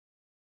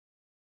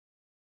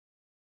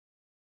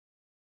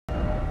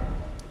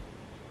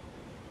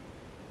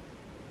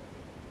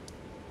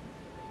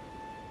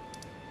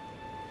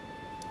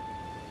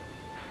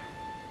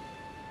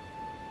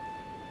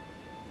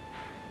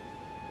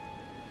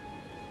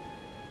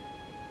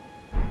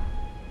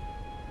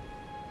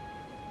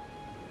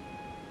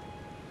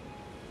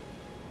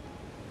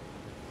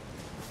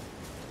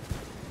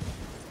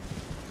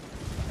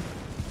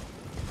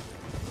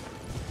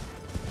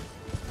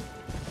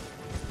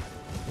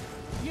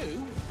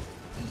You?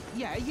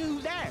 Yeah,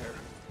 you there.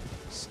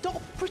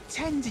 Stop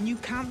pretending you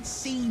can't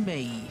see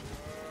me.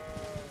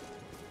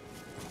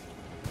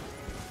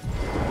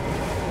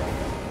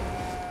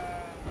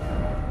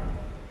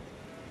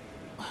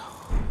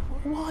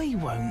 Why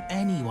won't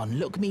anyone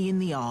look me in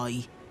the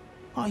eye?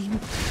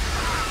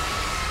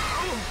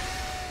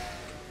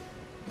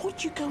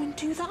 What'd you go and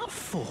do that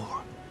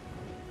for?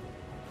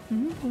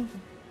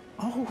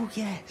 Oh,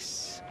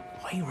 yes.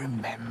 I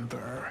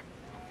remember.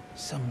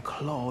 Some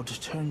clod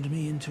turned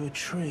me into a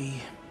tree.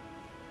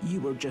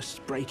 You were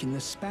just breaking the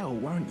spell,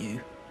 weren't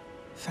you?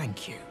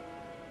 Thank you.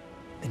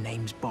 The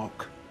name's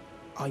BOC.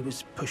 I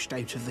was pushed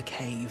out of the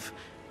cave.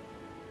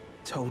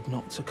 Told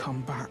not to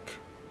come back.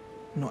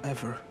 Not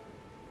ever.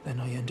 Then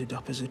I ended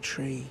up as a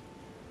tree.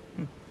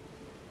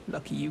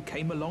 Lucky you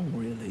came along,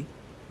 really.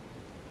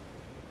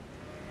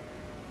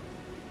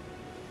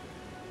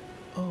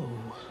 Oh,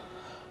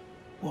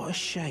 what a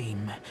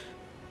shame.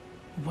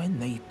 When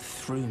they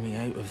threw me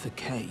out of the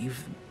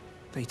cave,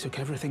 they took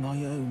everything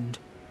I owned.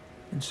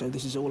 And so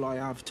this is all I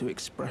have to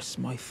express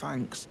my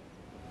thanks.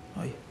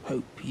 I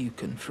hope you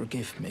can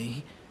forgive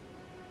me.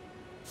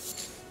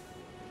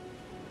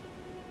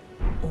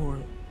 Or,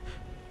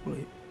 well,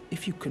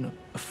 if you can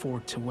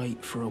afford to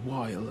wait for a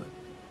while,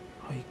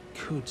 I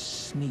could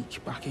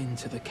sneak back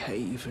into the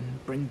cave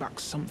and bring back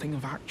something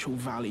of actual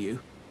value.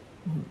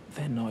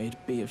 Then I'd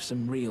be of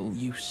some real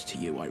use to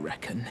you, I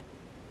reckon.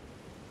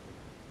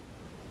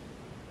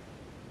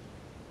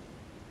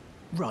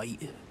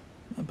 Right,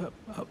 but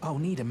I'll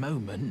need a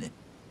moment.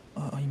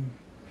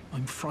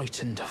 I'm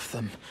frightened of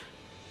them,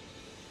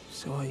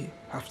 so I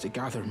have to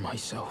gather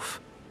myself.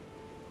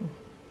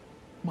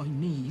 My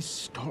knees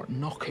start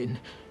knocking,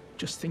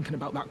 just thinking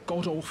about that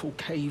god-awful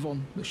cave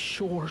on the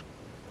shore.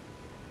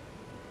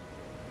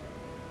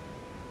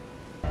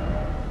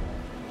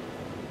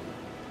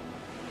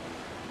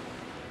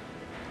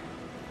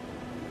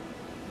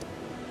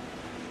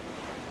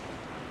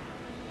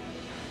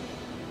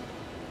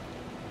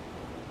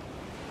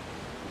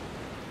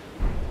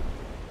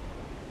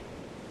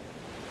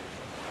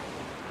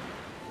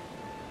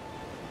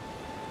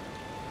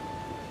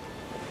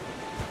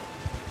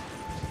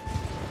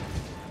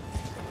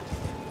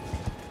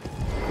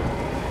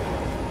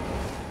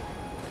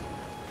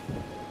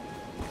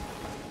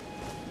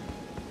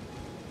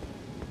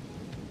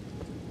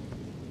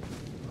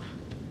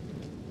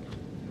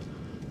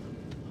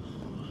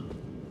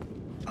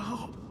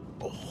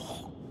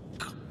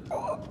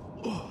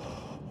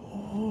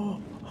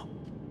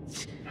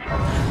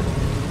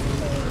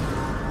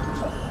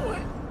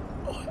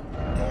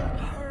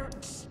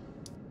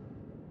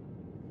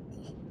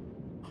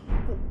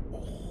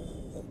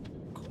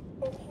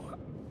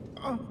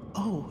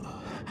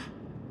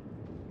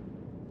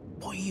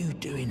 What are you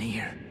doing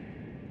here?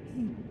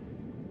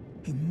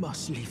 You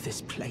must leave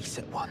this place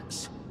at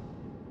once.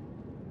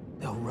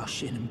 They'll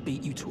rush in and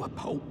beat you to a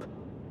pulp.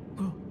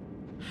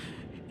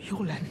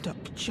 You'll end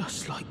up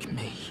just like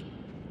me.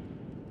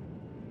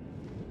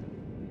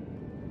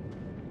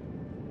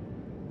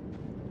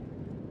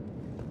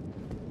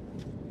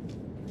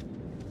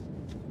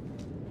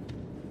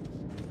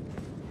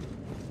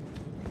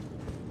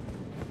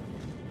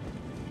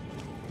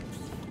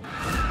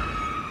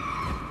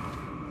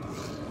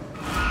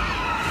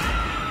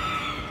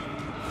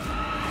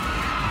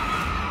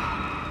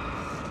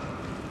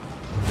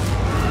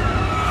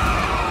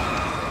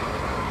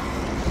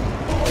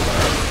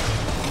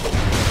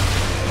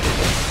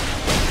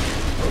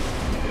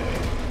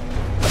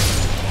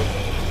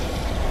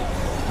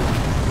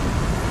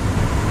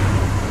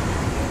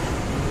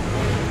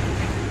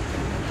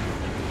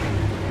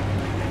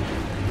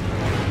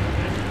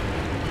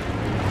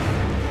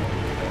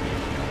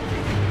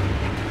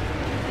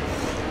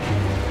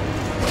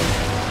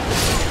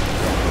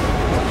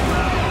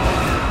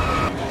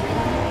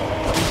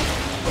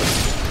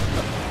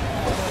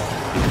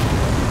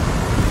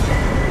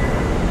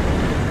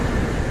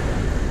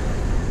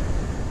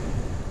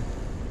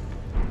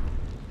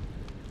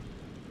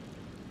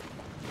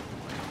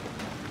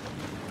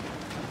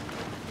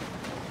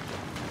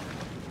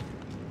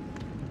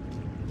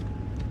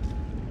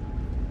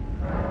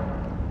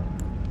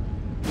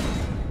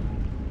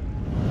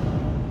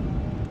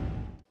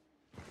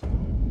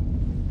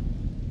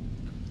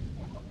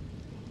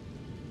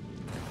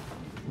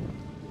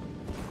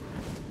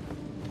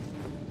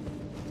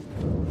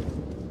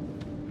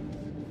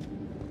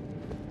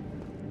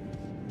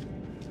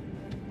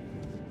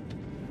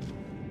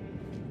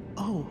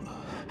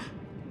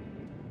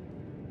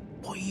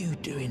 What are you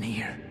doing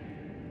here?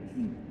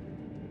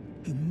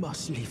 You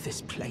must leave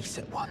this place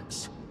at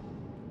once.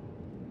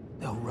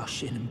 They'll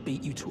rush in and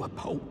beat you to a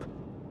pulp.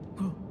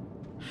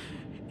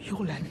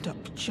 You'll end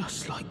up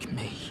just like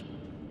me.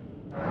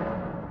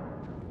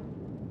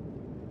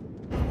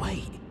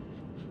 Wait.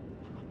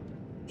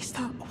 Is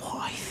that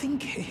what I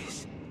think it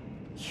is?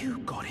 You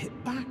got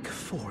it back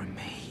for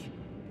me.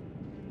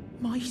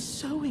 My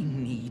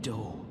sewing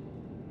needle.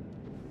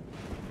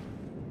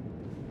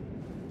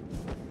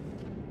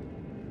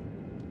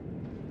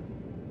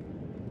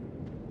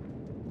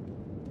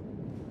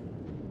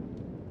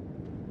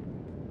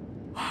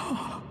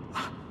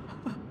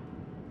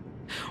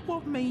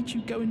 made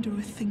you go and do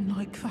a thing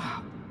like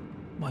that?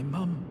 My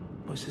mum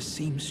was a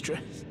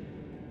seamstress,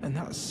 and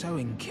that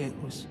sewing kit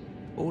was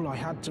all I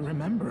had to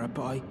remember her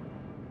by.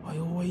 I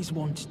always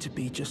wanted to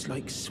be just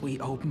like sweet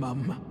old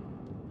mum.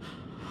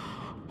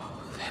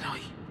 Then I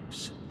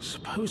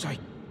suppose I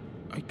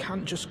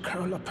can't just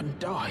curl up and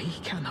die,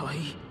 can I?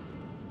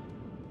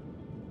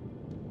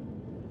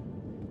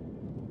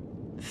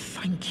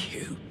 Thank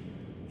you.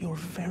 You're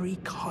very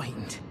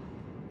kind.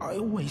 I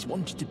always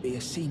wanted to be a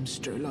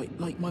seamster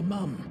like my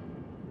mum.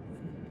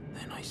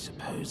 Then I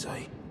suppose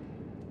I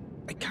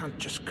can't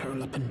just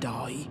curl up and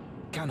die,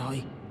 can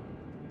I?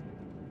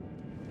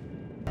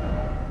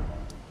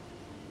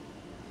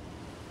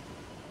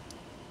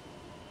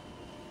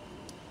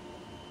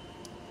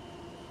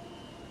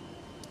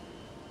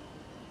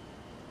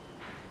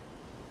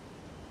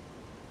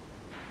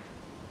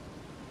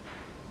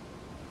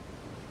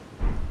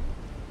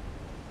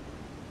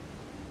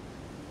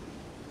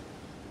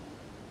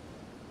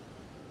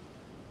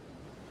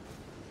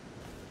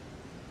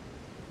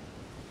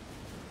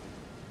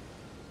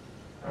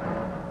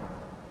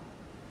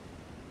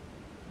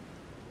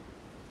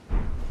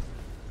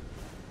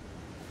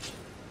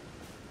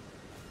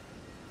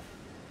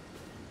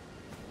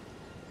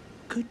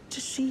 Good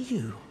to see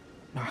you,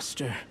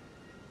 Master.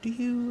 Do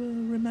you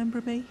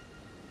remember me?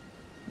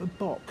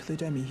 BOC the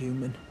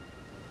demi-human.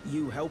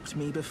 You helped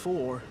me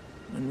before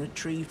and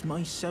retrieved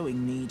my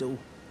sewing needle.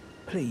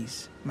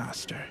 Please,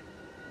 Master,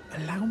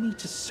 allow me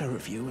to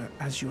serve you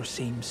as your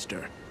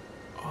seamster.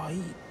 I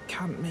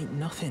can't make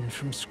nothing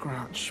from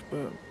scratch,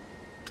 but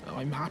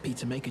I'm happy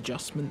to make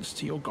adjustments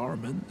to your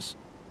garments.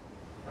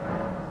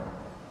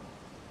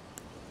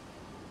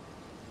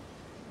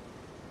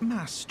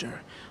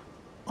 Master,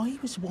 I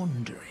was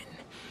wondering,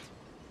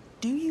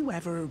 do you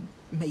ever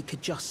make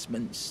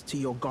adjustments to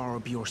your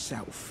garb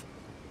yourself?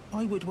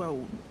 I would,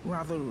 well,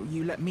 rather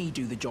you let me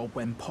do the job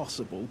when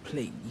possible,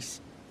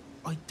 please.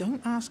 I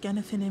don't ask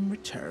anything in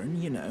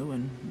return, you know,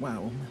 and,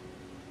 well,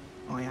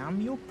 I am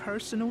your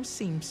personal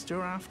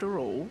seamster after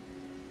all.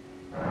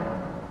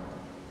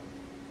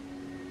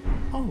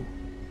 Oh,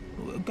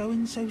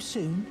 going so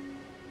soon?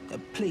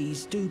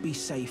 Please do be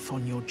safe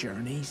on your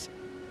journeys.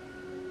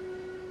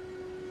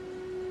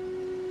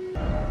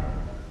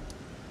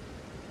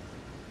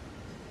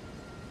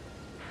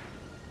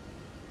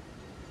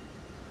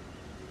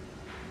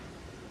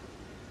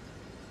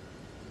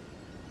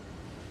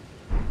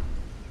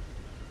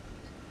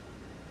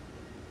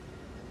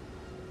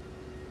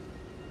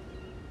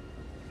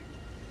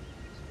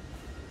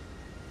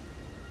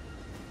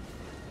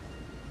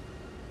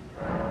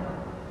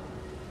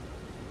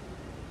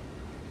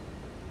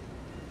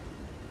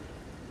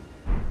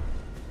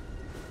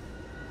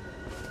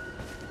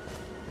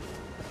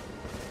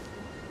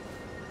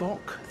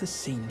 BOC the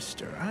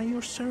Seamster, at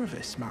your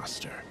service,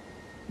 Master.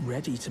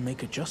 Ready to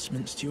make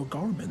adjustments to your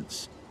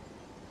garments.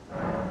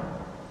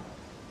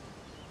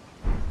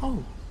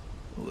 Oh,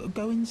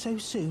 going so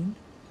soon?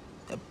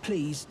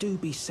 Please do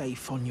be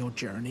safe on your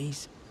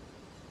journeys.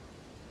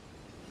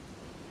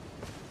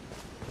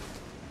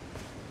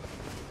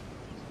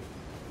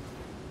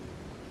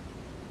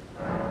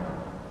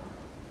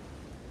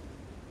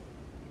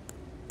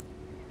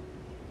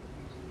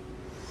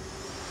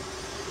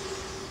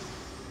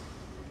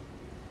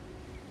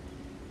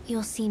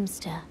 Your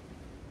seamster,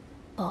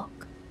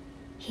 BOC.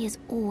 He is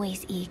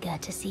always eager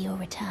to see your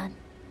return.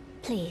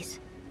 Please,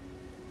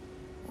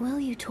 will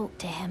you talk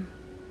to him?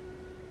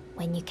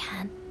 When you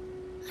can,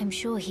 I'm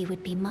sure he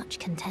would be much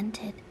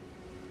contented.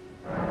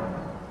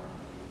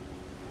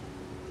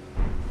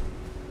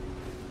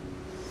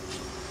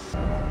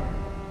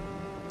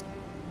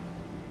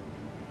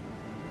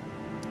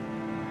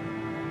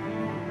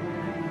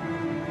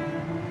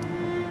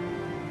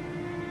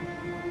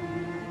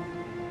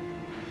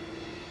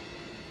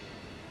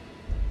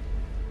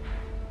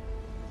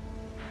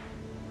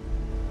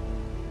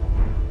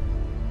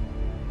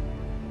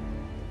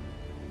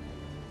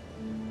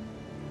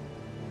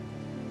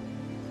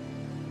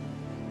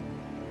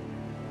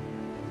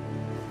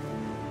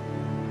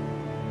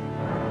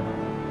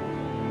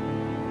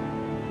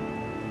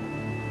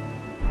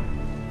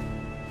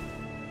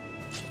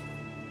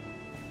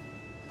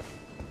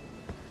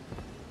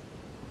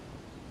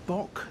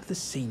 BOC the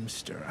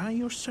Seamster, at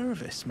your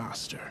service,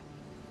 Master.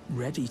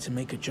 Ready to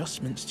make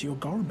adjustments to your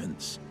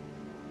garments.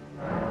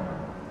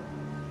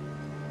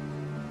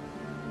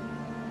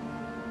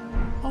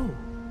 Oh,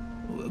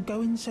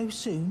 going so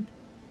soon?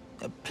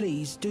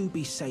 Please do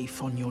be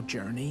safe on your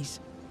journeys.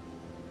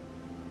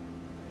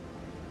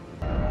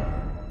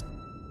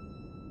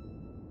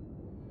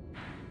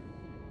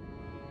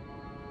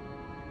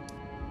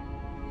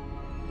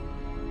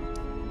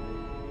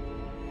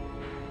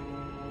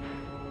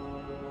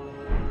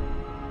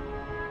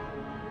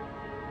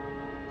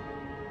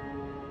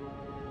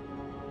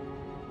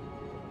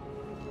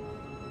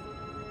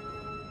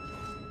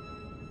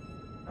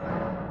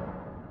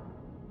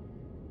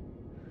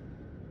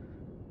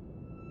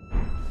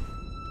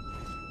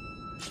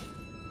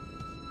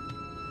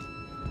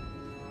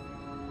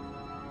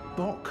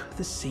 BOC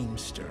the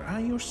Seamster,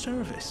 at your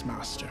service,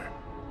 Master.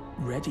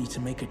 ready to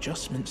make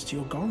adjustments to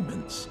your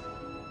garments.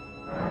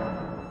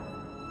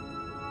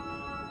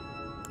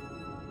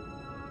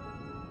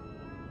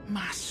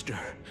 Master,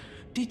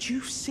 did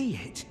you see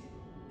it?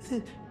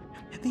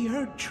 The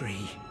Erd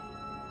tree.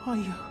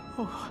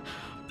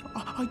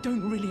 I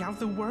don't really have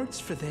the words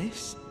for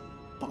this,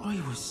 but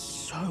I was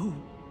so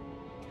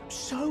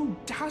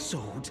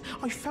dazzled.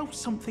 I felt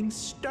something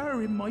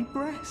stir in my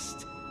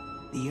breast.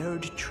 The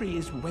Erd tree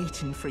is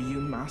waiting for you,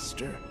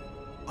 Master.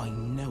 I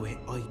know it,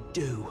 I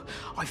do.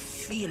 I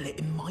feel it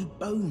in my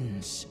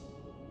bones.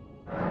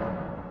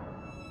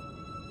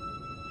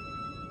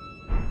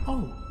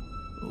 Oh,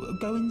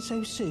 going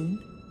so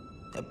soon?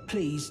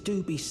 Please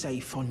do be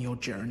safe on your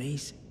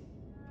journeys.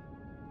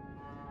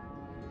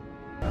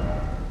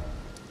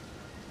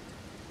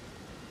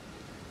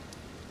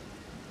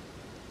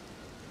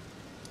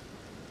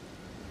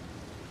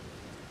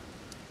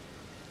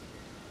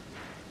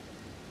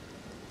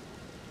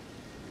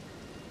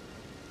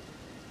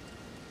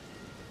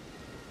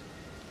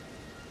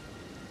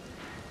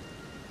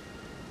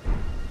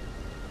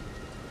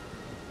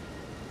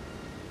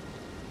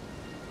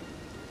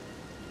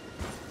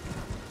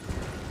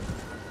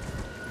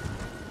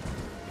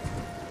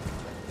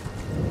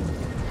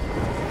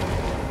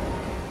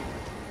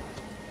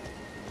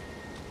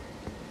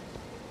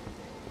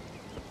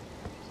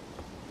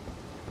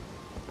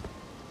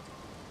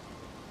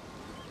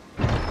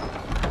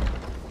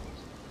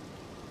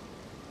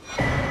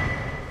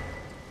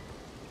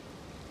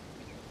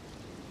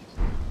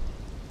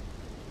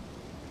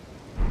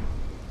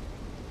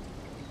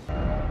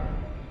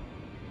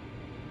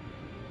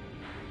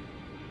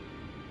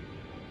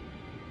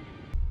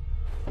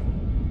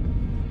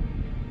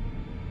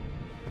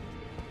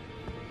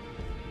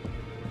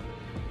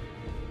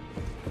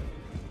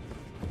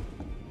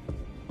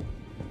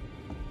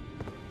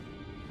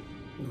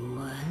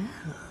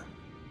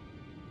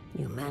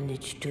 You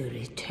managed to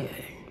return.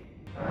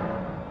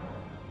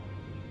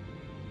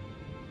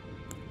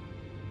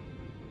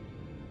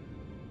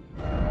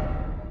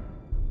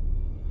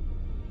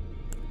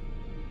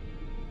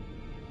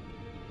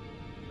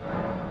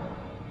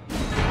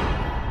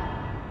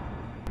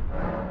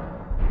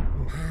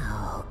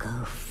 Now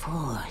go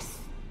forth.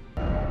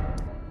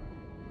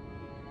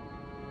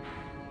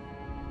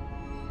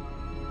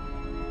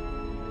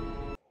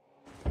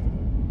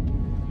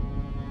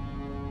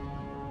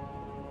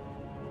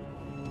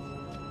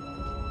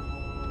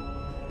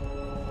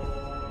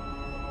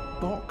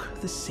 BOC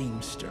the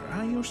Seamster,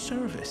 at your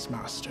service,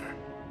 Master.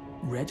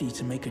 Ready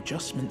to make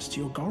adjustments to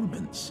your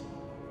garments.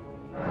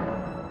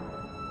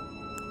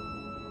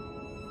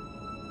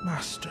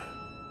 Master,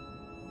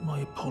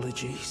 my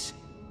apologies.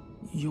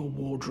 Your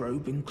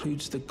wardrobe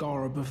includes the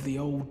garb of the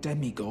old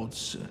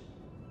demigods,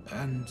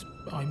 and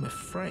I'm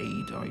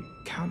afraid I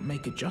can't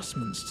make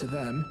adjustments to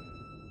them.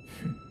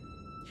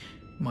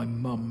 My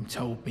mum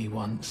told me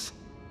once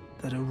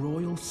that a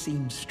royal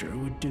seamster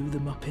would do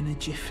them up in a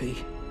jiffy.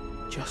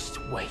 Just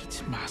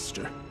wait,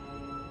 Master.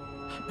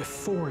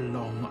 Before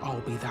long,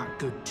 I'll be that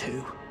good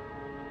too.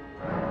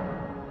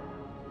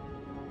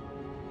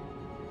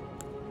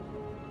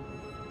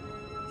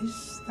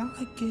 Is that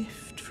a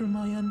gift from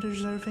my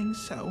undeserving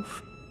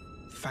self?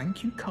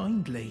 Thank you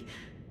kindly.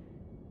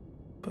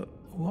 But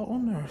what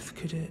on earth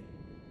could it...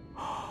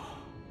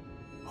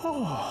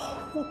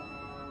 Oh,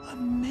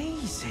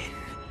 amazing!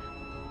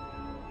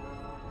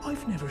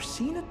 I've never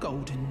seen a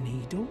golden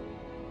needle.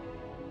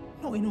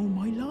 Not in all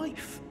my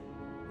life.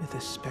 With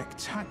a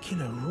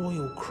spectacular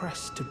royal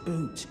crest to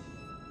boot.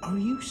 Are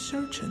you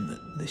certain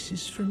that this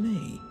is for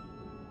me?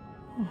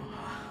 Oh,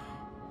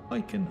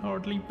 I can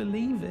hardly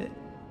believe it.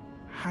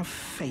 Have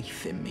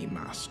faith in me,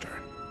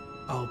 Master.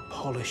 I'll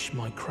polish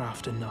my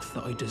craft enough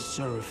that I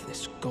deserve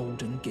this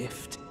golden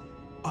gift.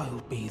 I'll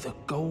be the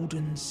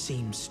golden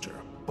seamster,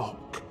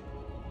 BOC.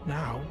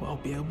 Now I'll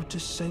be able to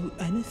sew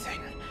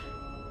anything.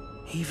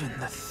 Even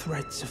the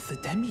threads of the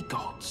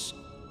demigods.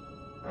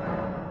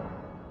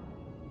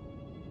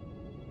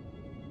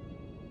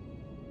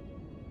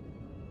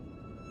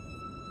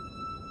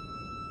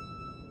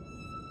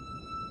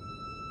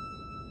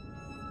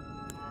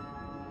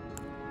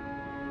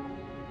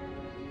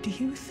 Do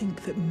you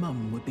think that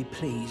Mum would be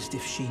pleased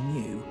if she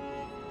knew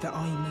that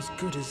I'm as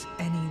good as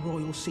any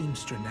royal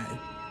seamster now?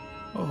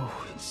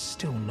 Oh, it's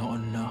still not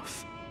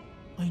enough.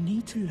 I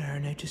need to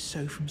learn how to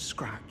sew from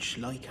scratch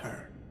like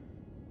her.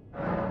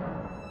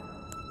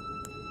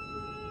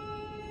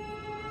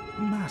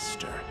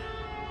 Master,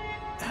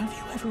 have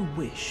you ever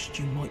wished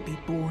you might be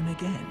born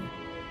again?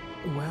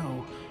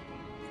 Well,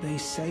 they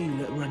say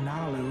that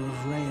Renala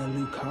of Raya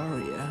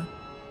Lucaria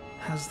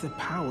has the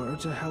power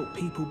to help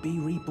people be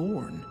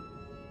reborn.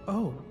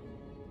 Oh,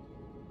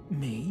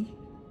 me?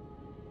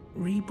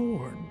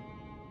 Reborn?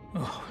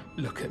 Oh,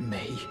 look at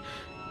me.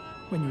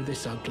 When you're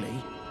this ugly,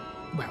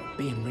 well,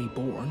 being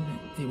reborn,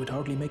 it would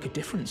hardly make a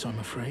difference, I'm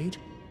afraid.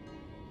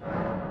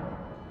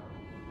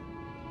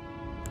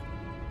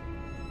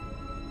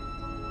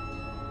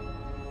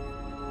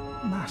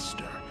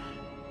 Master,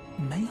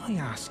 may I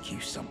ask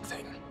you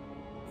something?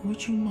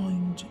 Would you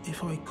mind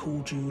if I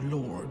called you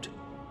Lord?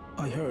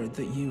 I heard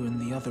that you and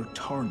the other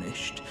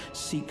Tarnished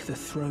seek the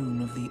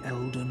throne of the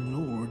Elden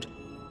Lord.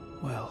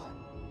 Well,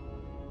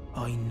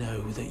 I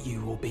know that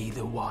you will be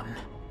the one,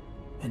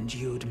 and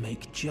you'd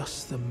make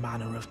just the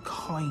manner of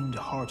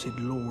kind-hearted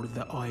lord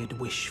that I'd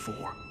wish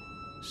for.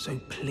 So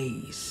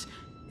please,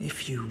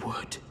 if you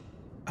would,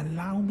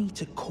 allow me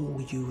to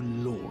call you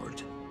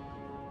Lord.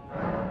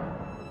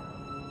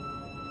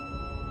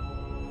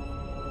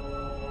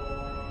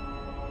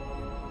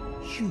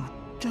 You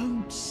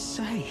don't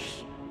say.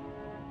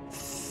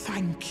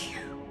 Thank you.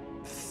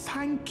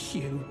 Thank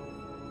you.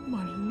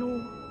 My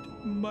lord,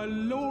 my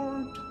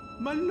lord,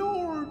 my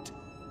lord.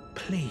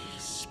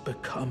 Please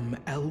become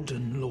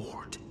Elden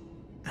Lord.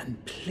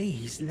 And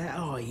please let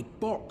I,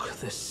 BOC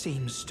the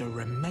Seamster,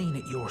 remain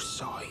at your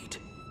side.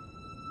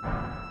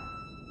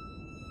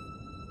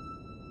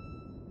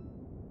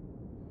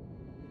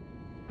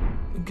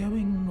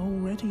 Going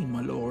already,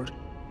 my lord.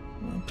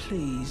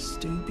 Please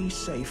do be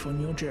safe on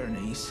your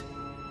journeys.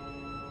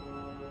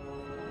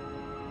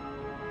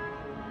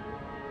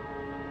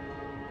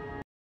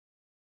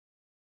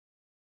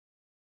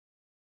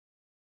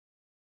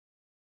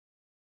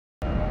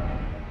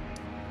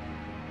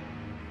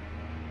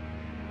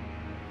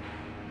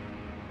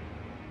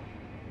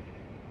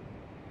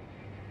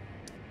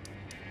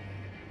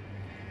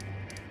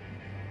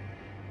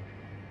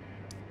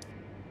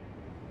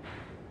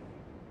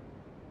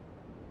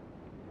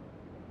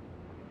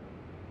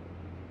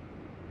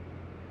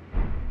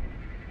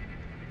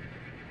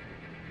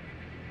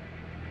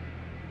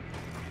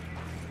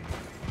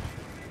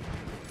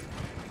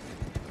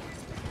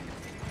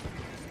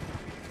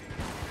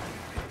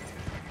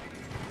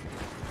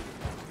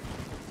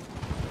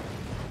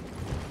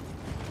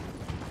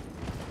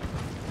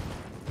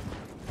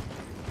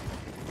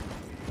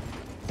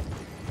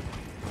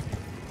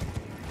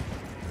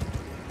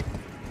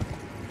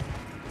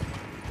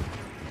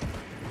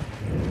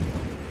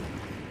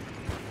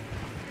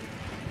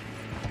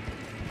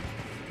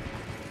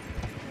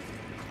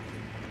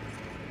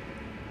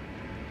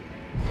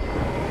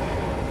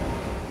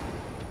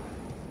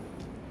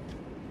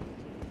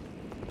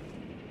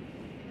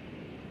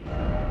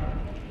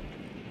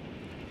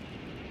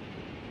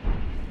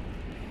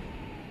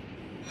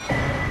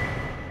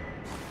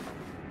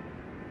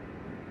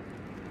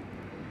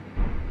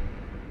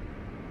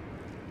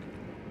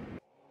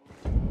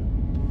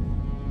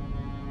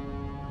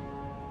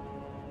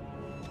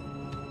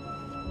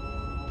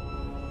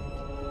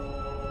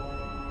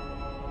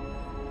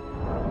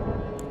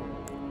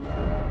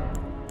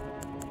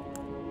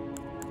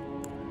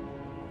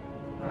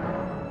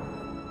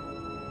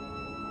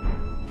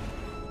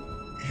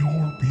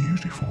 You're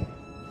beautiful.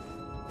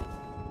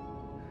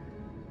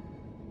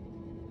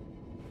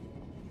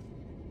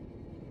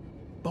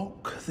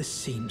 BOC the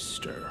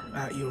Seamster,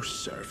 at your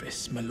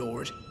service, my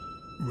lord.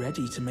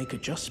 Ready to make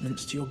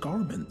adjustments to your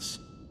garments.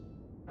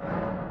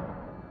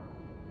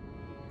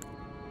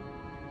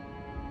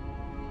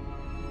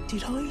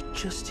 Did I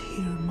just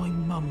hear my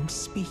mum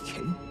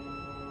speaking?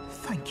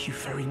 Thank you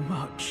very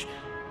much.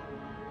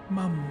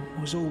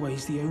 Mum was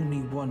always the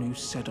only one who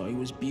said I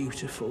was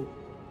beautiful.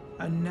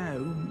 And now,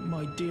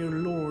 my dear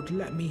lord,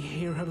 let me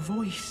hear her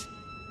voice.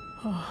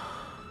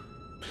 Oh,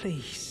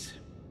 please,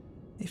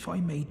 if I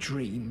may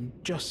dream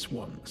just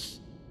once,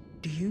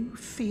 do you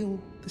feel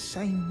the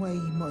same way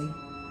my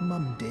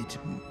mum did,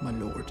 my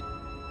lord?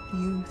 Do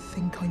you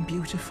think I'm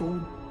beautiful,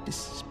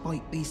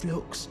 despite these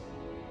looks?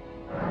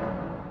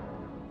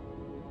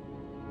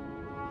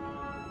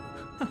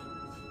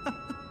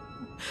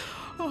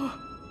 Oh,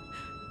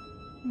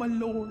 my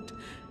lord,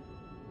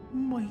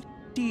 my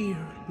dear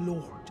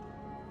lord.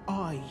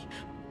 I,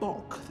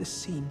 BOC the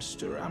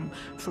Seamster, am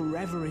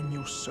forever in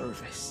your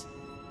service.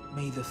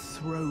 May the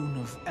throne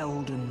of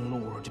Elden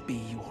Lord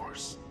be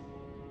yours.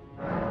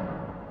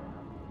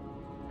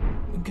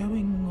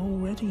 Going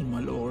already,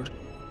 my lord.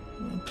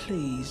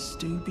 Please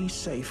do be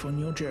safe on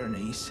your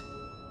journeys.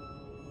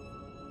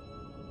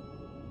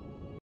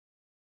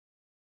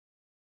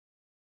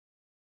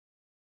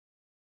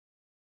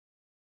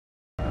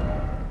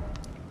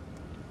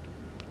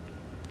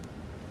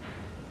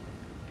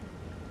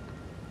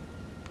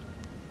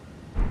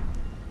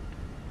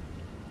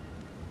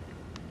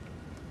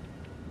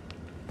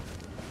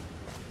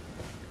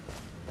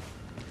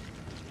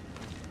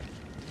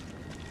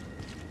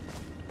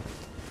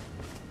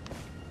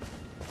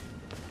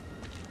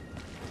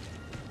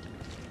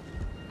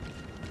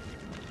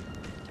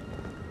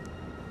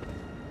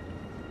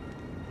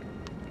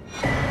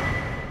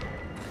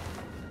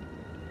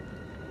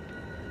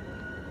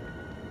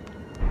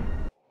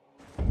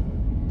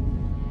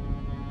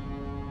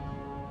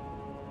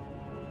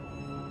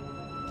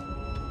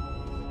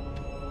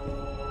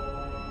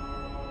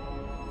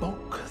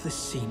 BOC the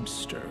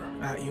Seamster,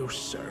 at your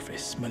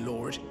service, my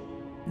lord.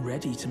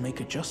 Ready to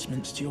make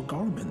adjustments to your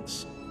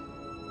garments.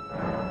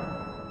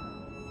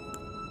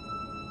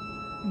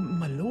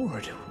 My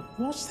lord,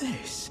 what's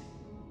this?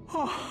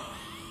 Oh,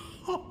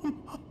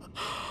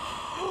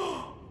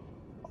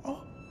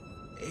 oh,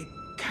 it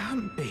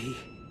can't be.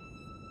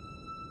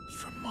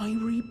 From my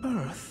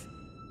rebirth,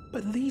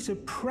 But these are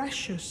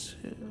precious.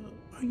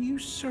 Are you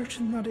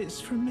certain that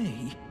it's for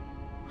me?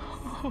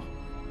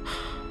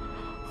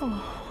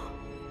 Oh,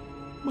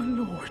 my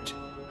lord.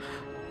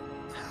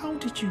 How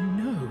did you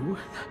know?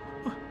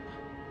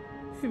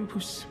 It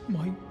was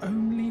my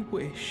only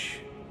wish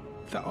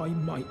that I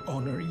might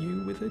honor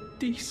you with a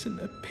decent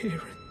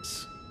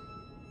appearance.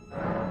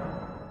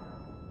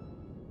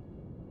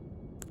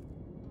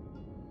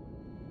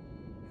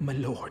 My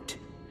lord,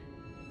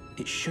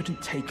 it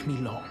shouldn't take me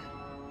long.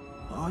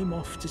 I'm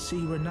off to see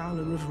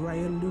Renala of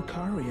Raya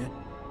Lucaria.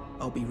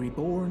 I'll be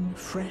reborn,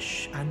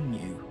 fresh and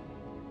new.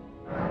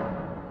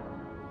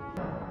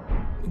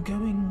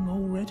 Going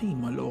already,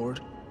 my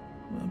lord.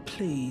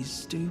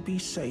 Please do be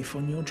safe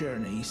on your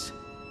journeys.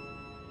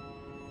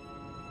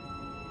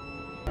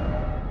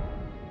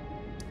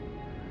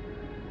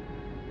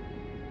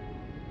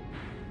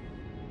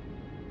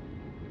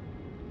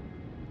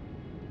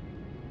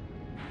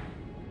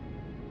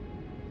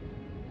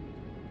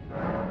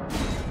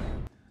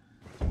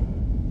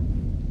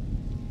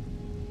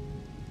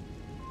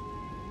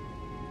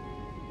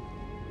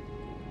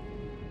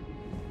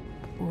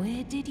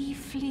 Where did he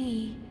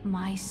flee,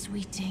 my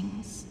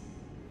sweetings?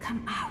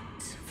 Come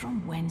out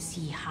from whence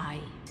ye hide.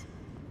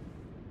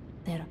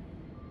 There